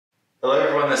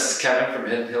this is Kevin from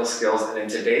Hidden Hill Skills, and in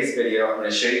today's video, I'm going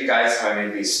to show you guys how I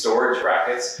made these storage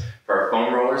brackets for our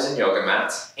foam rollers and yoga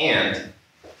mats, and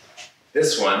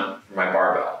this one for my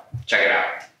barbell. Check it out.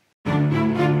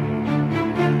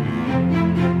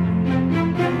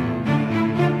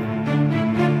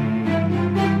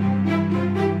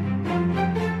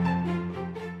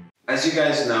 As you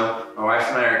guys know, my wife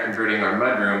and I are converting our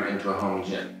mudroom into a home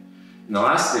gym. In the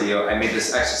last video, I made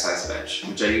this exercise bench,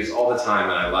 which I use all the time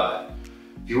and I love it.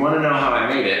 If you want to know how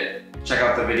I made it, check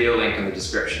out the video link in the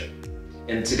description.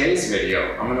 In today's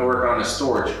video, I'm going to work on a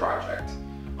storage project.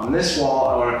 On this wall,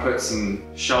 I want to put some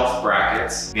shelf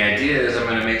brackets. The idea is I'm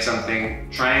going to make something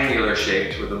triangular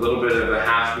shaped with a little bit of a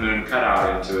half moon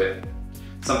cutout into it.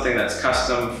 Something that's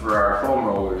custom for our foam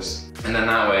rollers. And then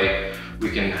that way,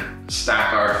 we can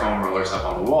stack our foam rollers up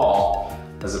on the wall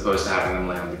as opposed to having them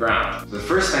lay on the ground. So the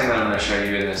first thing that I'm going to show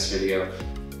you in this video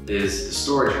is the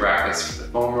storage brackets for the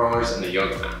foam rollers and the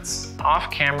yoga mats.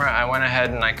 Off camera, I went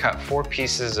ahead and I cut 4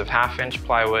 pieces of 1/2-inch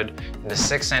plywood into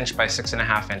 6-inch by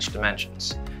 6.5-inch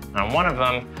dimensions. And on one of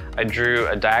them, I drew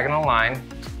a diagonal line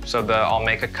so that I'll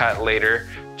make a cut later,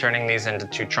 turning these into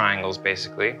 2 triangles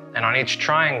basically. And on each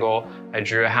triangle, I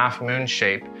drew a half moon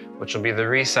shape, which will be the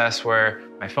recess where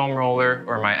my foam roller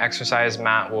or my exercise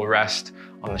mat will rest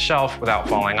on the shelf without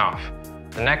falling off.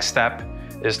 The next step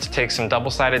is to take some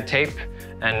double-sided tape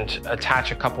and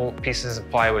attach a couple pieces of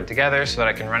plywood together so that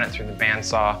I can run it through the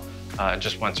bandsaw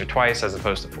just once or twice as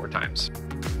opposed to 4 times.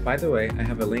 By the way, I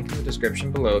have a link in the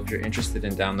description below if you're interested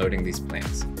in downloading these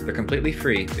plans. They're completely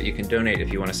free, but you can donate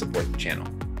if you want to support the channel.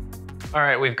 All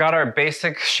right, we've got our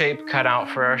basic shape cut out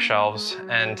for our shelves,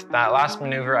 and that last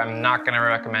maneuver, I'm not gonna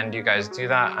recommend you guys do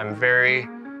that. I'm very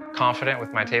confident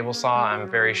with my table saw.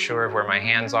 I'm very sure of where my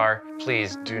hands are.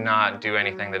 Please do not do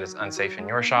anything that is unsafe in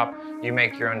your shop. You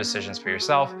make your own decisions for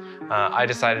yourself. I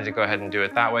decided to go ahead and do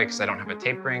it that way because I don't have a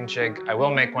tapering jig. I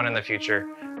will make one in the future,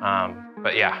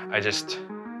 but yeah,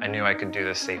 I knew I could do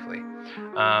this safely.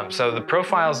 So the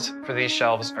profiles for these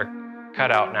shelves are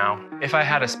cut out now. If I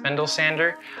had a spindle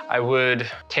sander, I would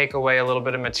take away a little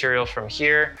bit of material from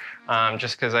here,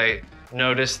 just because I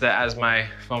noticed that as my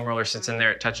foam roller sits in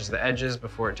there, it touches the edges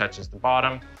before it touches the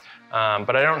bottom.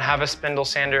 But I don't have a spindle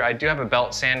sander. I do have a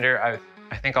belt sander.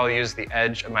 I think I'll use the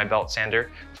edge of my belt sander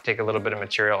to take a little bit of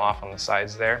material off on the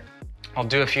sides there. I'll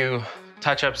do a few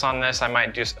touch-ups on this. I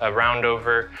might do a round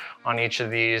over on each of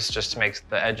these just to make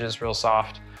the edges real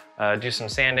soft, do some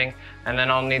sanding, and then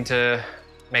I'll need to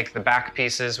make the back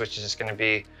pieces, which is just gonna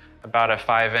be about a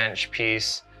 5-inch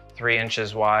piece, 3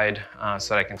 inches wide,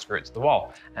 so that I can screw it to the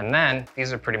wall. And then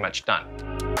these are pretty much done.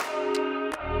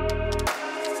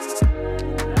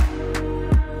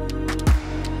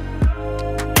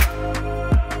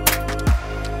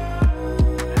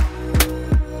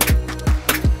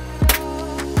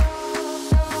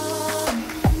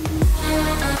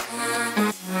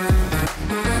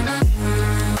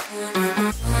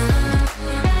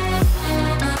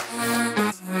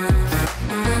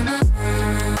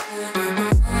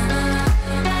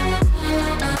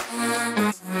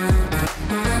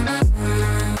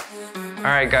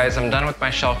 All right guys, I'm done with my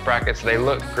shelf brackets. They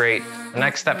look great. The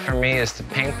next step for me is to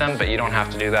paint them, but you don't have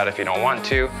to do that if you don't want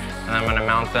to. And I'm gonna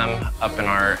mount them up in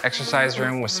our exercise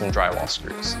room with some drywall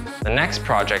screws. The next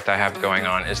project I have going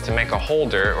on is to make a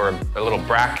holder or a little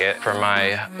bracket for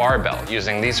my barbell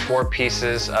using these 4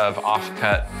 pieces of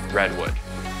off-cut redwood.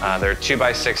 They're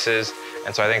 2x6s,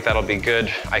 and so I think that'll be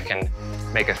good. I can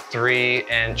make a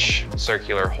 3-inch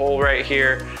circular hole right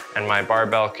here, and my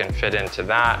barbell can fit into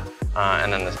that.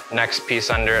 And then the next piece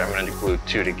under it, I'm gonna glue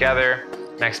 2 together.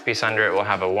 Next piece under it will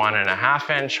have a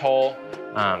 1.5-inch hole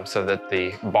so that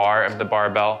the bar of the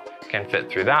barbell can fit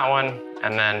through that one.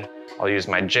 And then I'll use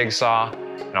my jigsaw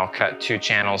and I'll cut 2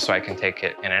 channels so I can take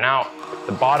it in and out.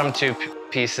 The bottom 2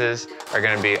 pieces are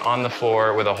gonna be on the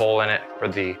floor with a hole in it for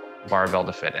the barbell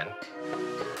to fit in.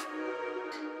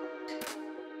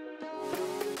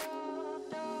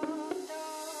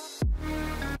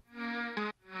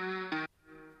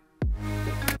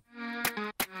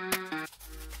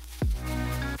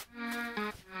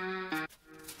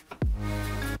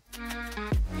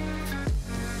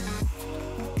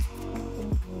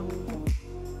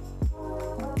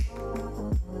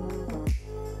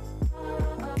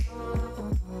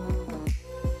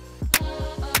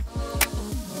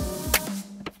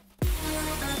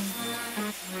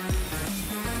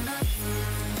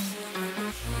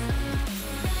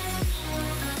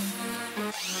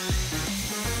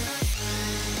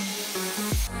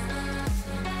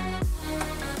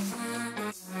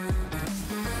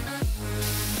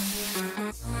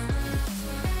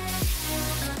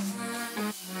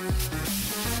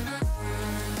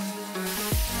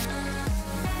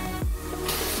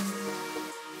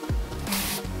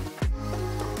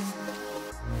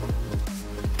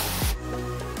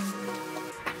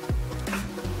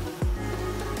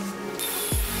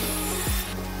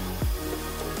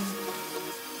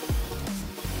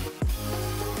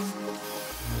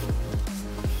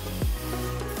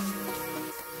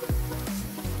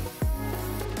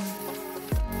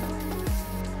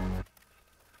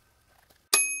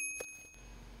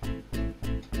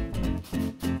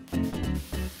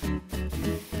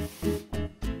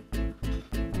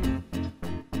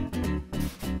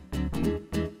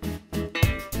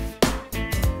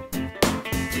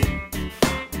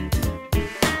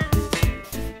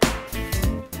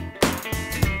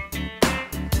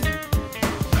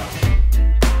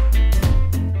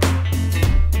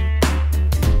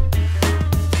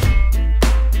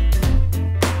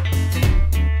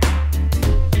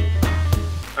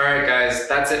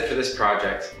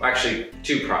 Well, actually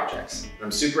 2 projects. I'm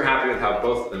super happy with how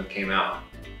both of them came out.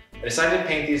 I decided to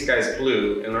paint these guys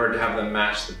blue in order to have them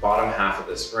match the bottom half of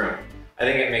this room. I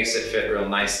think it makes it fit real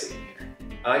nicely in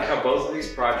here. I like how both of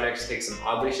these projects take some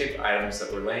oddly shaped items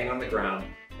that were laying on the ground,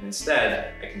 and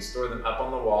instead, I can store them up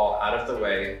on the wall out of the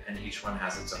way, and each one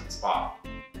has its own spot.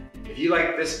 If you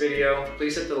liked this video,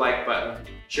 please hit the like button,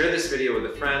 share this video with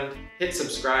a friend, hit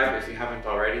subscribe if you haven't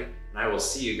already, and I will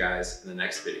see you guys in the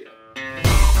next video.